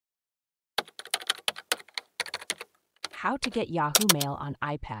how to get Yahoo Mail on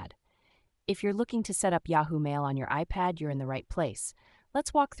iPad. If you're looking to set up Yahoo Mail on your iPad, you're in the right place.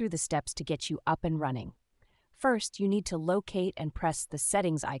 Let's walk through the steps to get you up and running. First, you need to locate and press the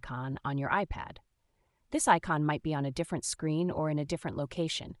settings icon on your iPad. This icon might be on a different screen or in a different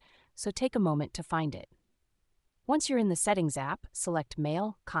location, so take a moment to find it. Once you're in the Settings app, select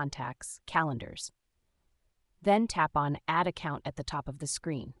Mail, Contacts, Calendars. Then tap on Add Account at the top of the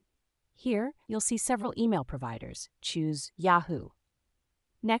screen. Here, you'll see several email providers. Choose Yahoo.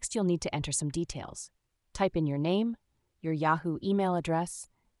 Next, you'll need to enter some details. Type in your name, your Yahoo email address,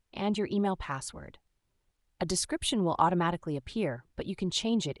 and your email password. A description will automatically appear, but you can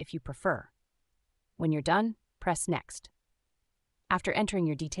change it if you prefer. When you're done, press Next. After entering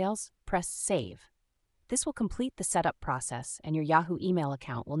your details, press Save. This will complete the setup process, and your Yahoo email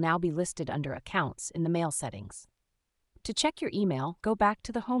account will now be listed under Accounts in the Mail settings. To check your email, go back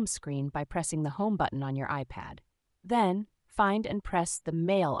to the home screen by pressing the Home button on your iPad. Then, find and press the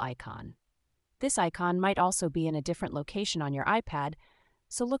Mail icon. This icon might also be in a different location on your iPad,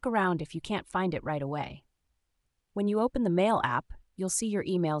 so look around if you can't find it right away. When you open the Mail app, you'll see your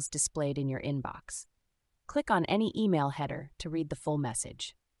emails displayed in your inbox. Click on any email header to read the full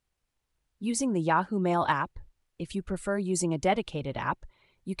message. Using the Yahoo Mail app, if you prefer using a dedicated app,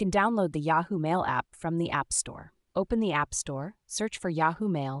 you can download the Yahoo Mail app from the App Store. Open the App Store, search for Yahoo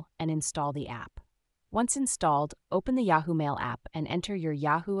Mail, and install the app. Once installed, open the Yahoo Mail app and enter your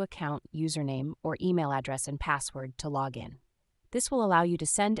Yahoo account username or email address and password to log in. This will allow you to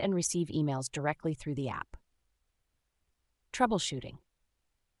send and receive emails directly through the app. Troubleshooting.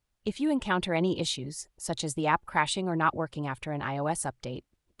 If you encounter any issues, such as the app crashing or not working after an iOS update,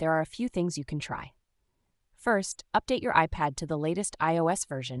 there are a few things you can try. First, update your iPad to the latest iOS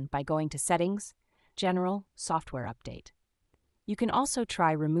version by going to Settings, General, Software Update. You can also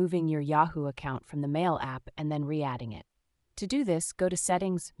try removing your Yahoo account from the Mail app and then re-adding it. To do this, go to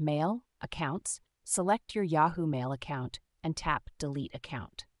Settings, Mail, Accounts, select your Yahoo Mail account, and tap Delete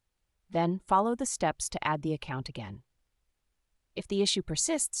Account. Then follow the steps to add the account again. If the issue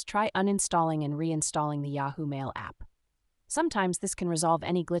persists, try uninstalling and reinstalling the Yahoo Mail app. Sometimes this can resolve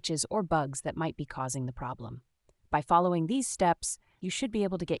any glitches or bugs that might be causing the problem. By following these steps, you should be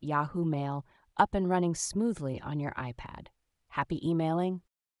able to get Yahoo Mail up and running smoothly on your iPad. Happy emailing!